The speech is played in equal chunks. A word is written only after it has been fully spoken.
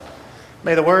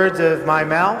May the words of my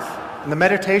mouth and the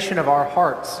meditation of our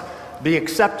hearts be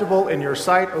acceptable in your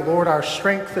sight, O Lord, our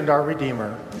strength and our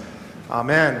Redeemer.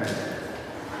 Amen.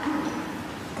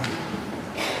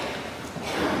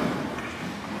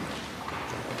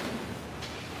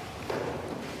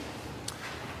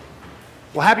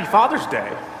 Well, happy Father's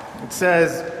Day. It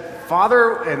says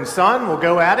father and son will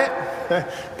go at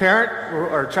it.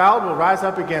 Parent or child will rise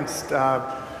up against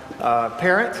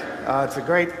parent. It's a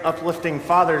great uplifting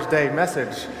Father's Day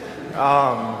message.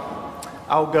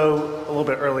 I'll go a little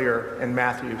bit earlier in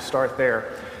Matthew, start there.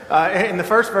 In the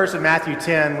first verse of Matthew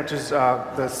 10, which is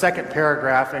the second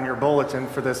paragraph in your bulletin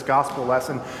for this gospel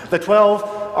lesson, the 12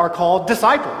 are called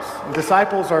disciples. And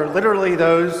disciples are literally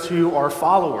those who are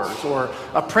followers or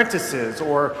apprentices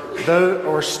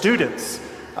or students.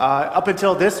 Up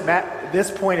until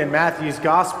this point in Matthew's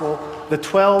gospel, the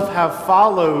 12 have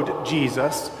followed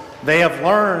Jesus. They have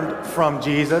learned from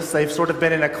Jesus. They've sort of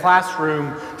been in a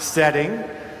classroom setting.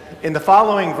 In the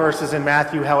following verses in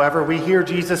Matthew, however, we hear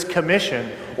Jesus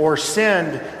commission or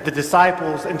send the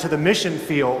disciples into the mission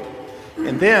field.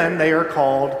 And then they are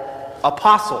called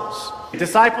apostles.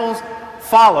 Disciples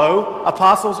follow,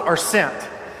 apostles are sent.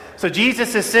 So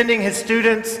Jesus is sending his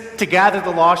students to gather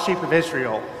the lost sheep of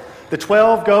Israel. The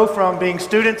 12 go from being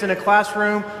students in a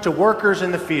classroom to workers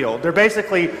in the field. They're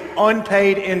basically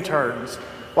unpaid interns.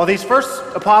 While these first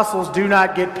apostles do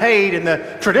not get paid in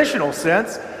the traditional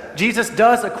sense, Jesus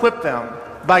does equip them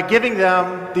by giving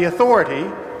them the authority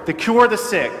to cure the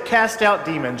sick, cast out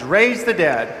demons, raise the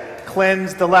dead,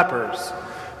 cleanse the lepers.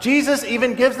 Jesus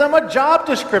even gives them a job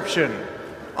description.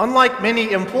 Unlike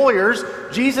many employers,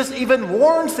 Jesus even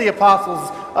warns the apostles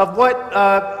of what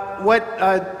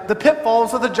the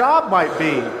pitfalls of the job might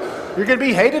be. You're going to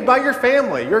be hated by your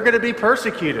family. You're going to be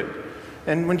persecuted.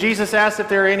 And when Jesus asks if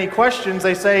there are any questions,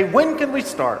 they say, "When can we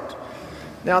start?"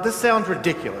 Now, this sounds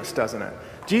ridiculous, doesn't it?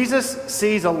 Jesus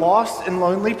sees a lost and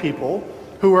lonely people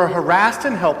who are harassed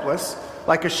and helpless,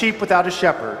 like a sheep without a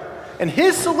shepherd. And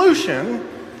his solution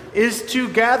is to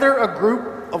gather a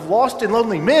group of lost and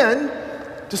lonely men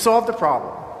to solve the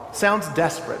problem. Sounds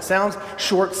desperate, sounds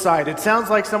short-sighted, sounds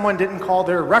like someone didn't call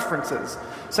their references,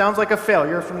 sounds like a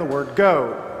failure from the word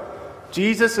go.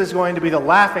 Jesus is going to be the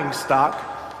laughingstock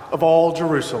of all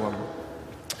Jerusalem.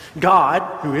 God,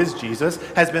 who is Jesus,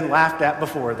 has been laughed at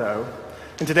before, though.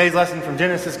 In today's lesson from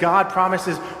Genesis, God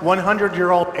promises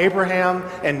 100-year-old Abraham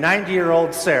and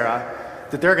 90-year-old Sarah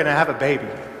that they're going to have a baby.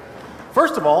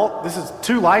 First of all, this is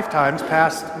 2 lifetimes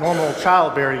past normal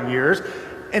childbearing years.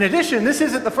 In addition, this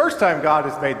isn't the first time God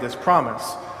has made this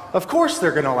promise. Of course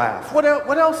they're going to laugh. What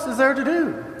else is there to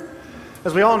do?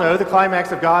 As we all know, the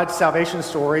climax of God's salvation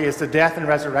story is the death and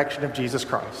resurrection of Jesus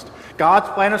Christ. God's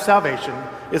plan of salvation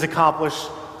is accomplished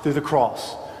through the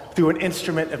cross, through an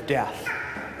instrument of death.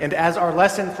 And as our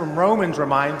lesson from Romans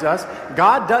reminds us,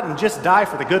 God doesn't just die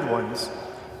for the good ones.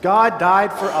 God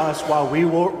died for us while we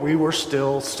were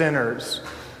still sinners.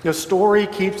 The story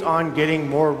keeps on getting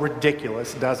more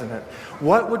ridiculous, doesn't it?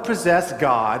 What would possess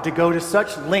God to go to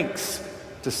such lengths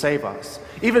to save us?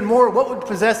 Even more, what would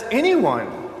possess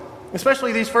anyone,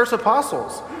 especially these first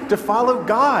apostles, to follow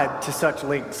God to such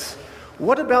lengths?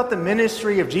 What about the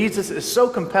ministry of Jesus is so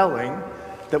compelling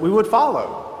that we would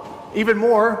follow? Even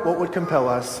more, what would compel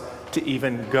us to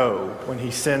even go when he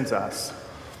sends us?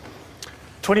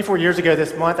 24 years ago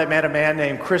this month, I met a man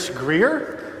named Chris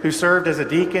Greer, who served as a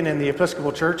deacon in the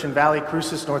Episcopal Church in Valley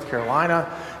Crucis, North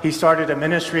Carolina. He started a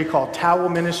ministry called Towel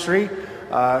Ministry,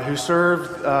 who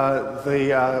served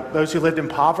those who lived in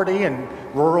poverty in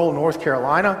rural North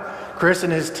Carolina. Chris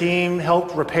and his team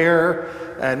helped repair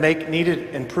and make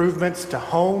needed improvements to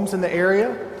homes in the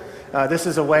area. This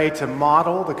is a way to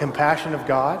model the compassion of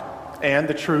God and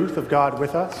the truth of God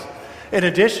with us. In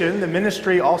addition, the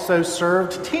ministry also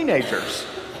served teenagers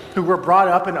who were brought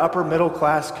up in upper middle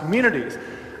class communities.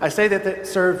 I say that it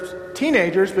served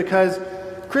teenagers because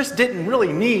Chris didn't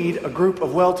really need a group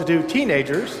of well-to-do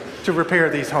teenagers to repair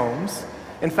these homes.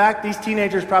 In fact, these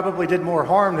teenagers probably did more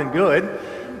harm than good.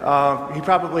 He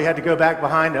probably had to go back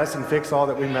behind us and fix all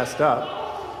that we messed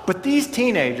up. But these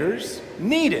teenagers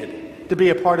needed to be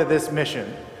a part of this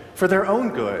mission for their own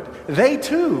good. They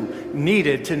too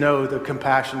needed to know the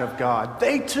compassion of God.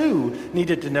 They too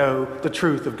needed to know the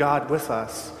truth of God with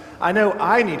us. I know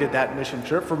I needed that mission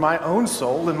trip for my own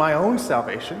soul and my own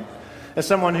salvation. As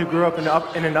someone who grew up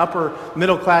in an upper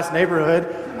middle class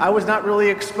neighborhood, I was not really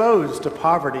exposed to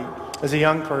poverty as a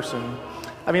young person.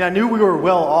 I mean, I knew we were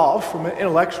well off from an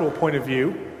intellectual point of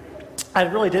view. I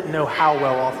really didn't know how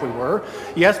well off we were.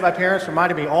 Yes, my parents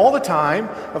reminded me all the time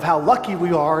of how lucky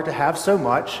we are to have so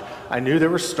much. I knew there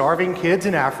were starving kids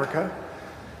in Africa.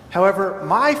 However,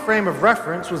 my frame of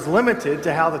reference was limited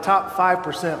to how the top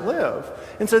 5% live.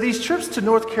 And so these trips to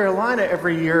North Carolina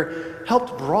every year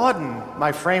helped broaden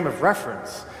my frame of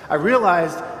reference. I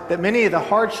realized that many of the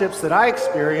hardships that I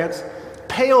experienced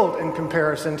paled in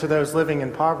comparison to those living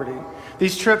in poverty.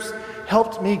 These trips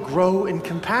helped me grow in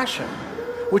compassion,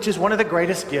 which is one of the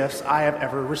greatest gifts I have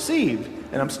ever received,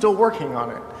 and I'm still working on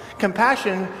it.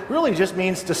 Compassion really just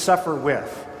means to suffer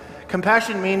with.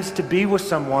 Compassion means to be with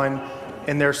someone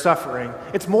in their suffering.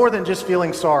 It's more than just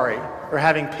feeling sorry or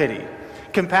having pity.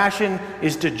 Compassion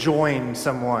is to join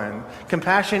someone.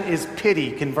 Compassion is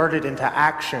pity converted into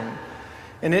action.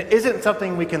 And it isn't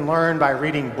something we can learn by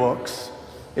reading books.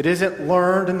 It isn't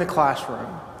learned in the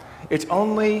classroom. Is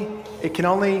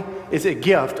a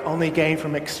gift only gained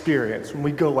from experience when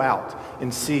we go out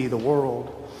and see the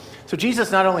world. So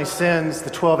Jesus not only sends the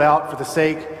 12 out for the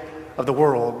sake of the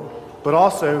world, but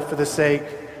also for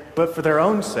their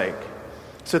own sake,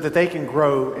 so that they can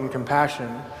grow in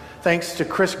compassion. Thanks to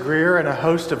Chris Greer and a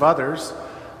host of others,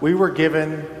 we were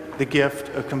given the gift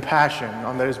of compassion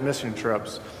on those mission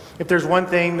trips. If there's one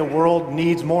thing the world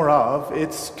needs more of,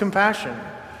 it's compassion.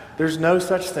 There's no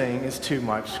such thing as too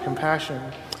much compassion.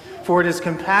 For it is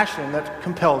compassion that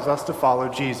compels us to follow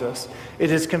Jesus.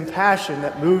 It is compassion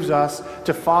that moves us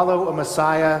to follow a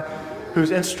Messiah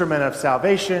whose instrument of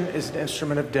salvation is an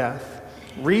instrument of death.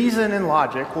 Reason and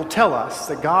logic will tell us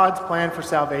that God's plan for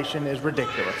salvation is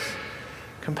ridiculous.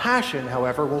 Compassion,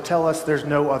 however, will tell us there's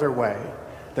no other way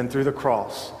than through the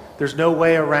cross. There's no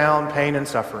way around pain and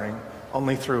suffering,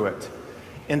 only through it.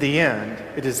 In the end,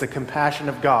 it is the compassion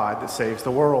of God that saves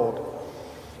the world.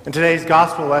 In today's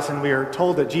gospel lesson, we are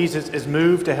told that Jesus is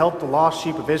moved to help the lost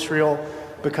sheep of Israel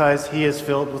because he is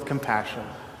filled with compassion.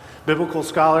 Biblical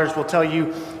scholars will tell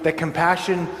you that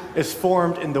compassion is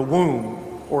formed in the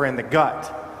womb or in the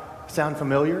gut. Sound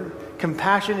familiar?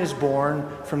 Compassion is born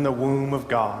from the womb of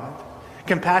God.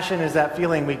 Compassion is that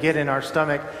feeling we get in our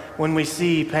stomach when we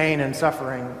see pain and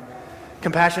suffering.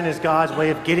 Compassion is God's way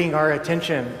of getting our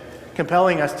attention,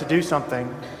 compelling us to do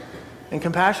something. And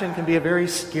compassion can be a very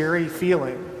scary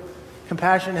feeling.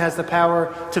 Compassion has the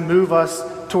power to move us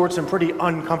towards some pretty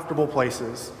uncomfortable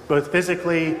places, both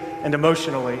physically and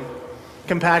emotionally.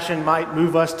 Compassion might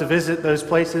move us to visit those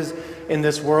places in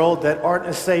this world that aren't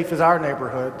as safe as our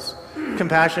neighborhoods.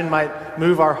 Compassion might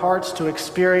move our hearts to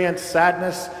experience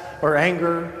sadness or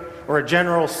anger or a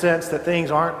general sense that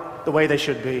things aren't the way they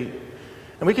should be.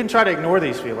 And we can try to ignore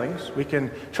these feelings. We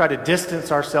can try to distance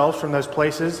ourselves from those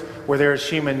places where there is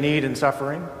human need and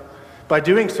suffering. By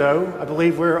doing so, I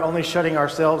believe we're only shutting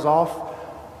ourselves off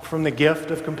from the gift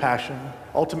of compassion,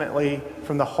 ultimately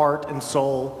from the heart and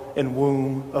soul and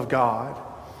womb of God.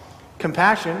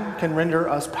 Compassion can render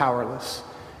us powerless,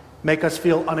 make us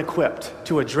feel unequipped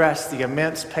to address the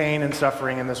immense pain and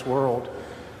suffering in this world.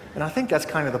 And I think that's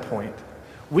kind of the point.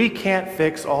 We can't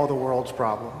fix all the world's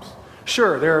problems.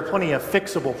 Sure, there are plenty of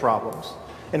fixable problems,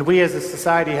 and we as a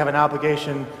society have an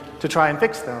obligation to try and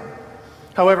fix them.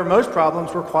 However, most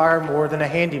problems require more than a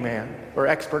handyman or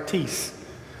expertise.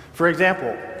 For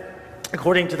example,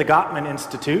 according to the Gottman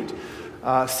Institute,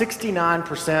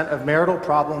 69% of marital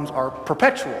problems are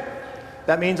perpetual.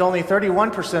 That means only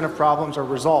 31% of problems are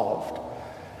resolved.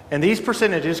 And these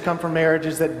percentages come from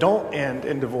marriages that don't end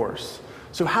in divorce.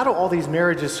 So how do all these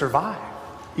marriages survive,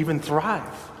 even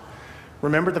thrive?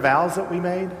 Remember the vows that we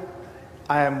made?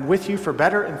 I am with you for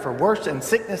better and for worse, in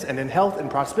sickness and in health, in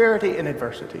prosperity and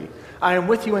adversity. I am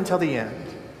with you until the end.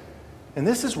 And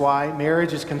this is why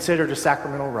marriage is considered a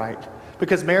sacramental rite,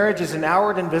 because marriage is an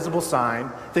outward and visible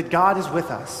sign that God is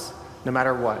with us, no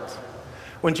matter what.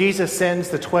 When Jesus sends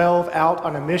the 12 out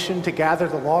on a mission to gather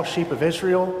the lost sheep of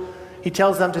Israel, he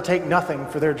tells them to take nothing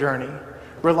for their journey,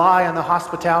 rely on the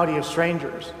hospitality of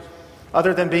strangers.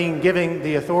 Other than being given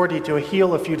the authority to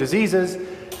heal a few diseases,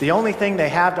 the only thing they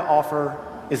have to offer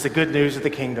is the good news of the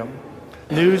kingdom.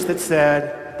 News that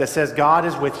says God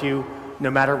is with you no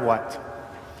matter what.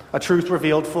 A truth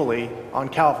revealed fully on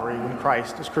Calvary when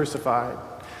Christ is crucified.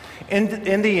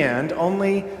 In the end,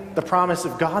 only the promise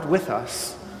of God with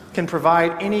us can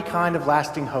provide any kind of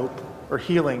lasting hope or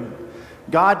healing.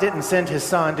 God didn't send his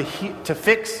son to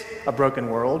fix a broken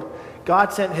world.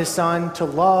 God sent his son to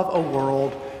love a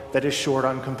world that is short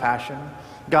on compassion.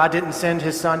 God didn't send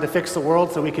his son to fix the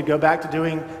world so we could go back to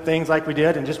doing things like we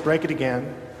did and just break it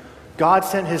again. God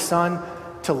sent his son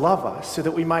to love us so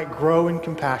that we might grow in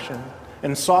compassion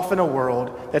and soften a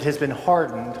world that has been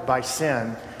hardened by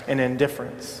sin and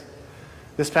indifference.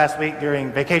 This past week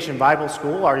during Vacation Bible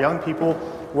School, our young people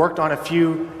worked on a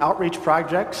few outreach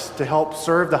projects to help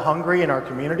serve the hungry in our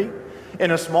community.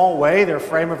 In a small way, their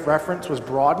frame of reference was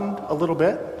broadened a little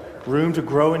bit, room to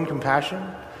grow in compassion.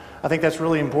 I think that's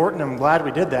really important. I'm glad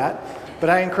we did that. But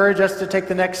I encourage us to take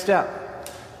the next step.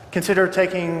 Consider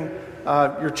taking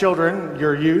your children,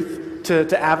 your youth,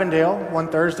 to Avondale one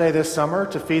Thursday this summer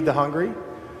to feed the hungry.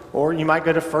 Or you might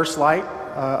go to First Light,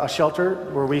 a shelter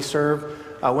where we serve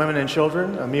women and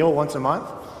children a meal once a month.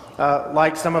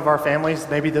 Like some of our families,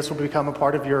 maybe this will become a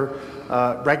part of your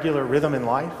regular rhythm in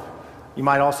life. You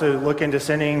might also look into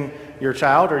sending your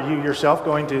child or you yourself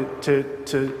going to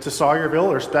Sawyerville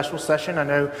or special session. I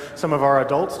know some of our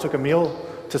adults took a meal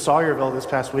to Sawyerville this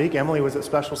past week. Emily was at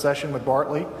special session with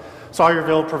Bartley.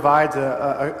 Sawyerville provides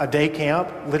a day camp,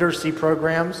 literacy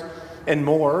programs, and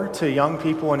more to young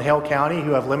people in Hale County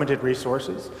who have limited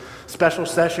resources. Special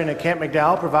session at Camp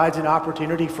McDowell provides an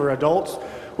opportunity for adults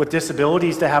with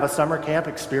disabilities to have a summer camp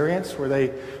experience where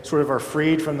they sort of are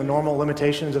freed from the normal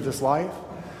limitations of this life.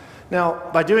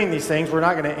 Now, by doing these things, we're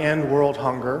not going to end world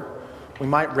hunger. We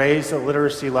might raise the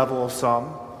literacy level of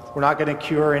some. We're not going to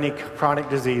cure any chronic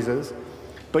diseases.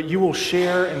 But you will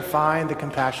share and find the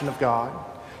compassion of God.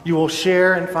 You will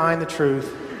share and find the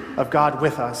truth of God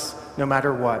with us, no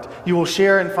matter what. You will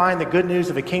share and find the good news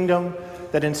of a kingdom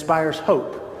that inspires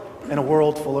hope in a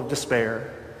world full of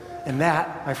despair. And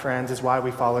that, my friends, is why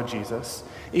we follow Jesus.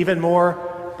 Even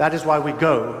more, that is why we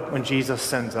go when Jesus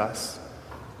sends us.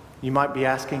 You might be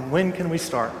asking, when can we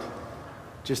start?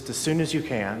 Just as soon as you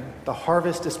can. The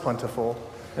harvest is plentiful,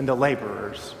 and the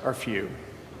laborers are few.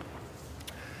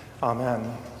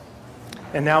 Amen.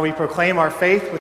 And now we proclaim our faith with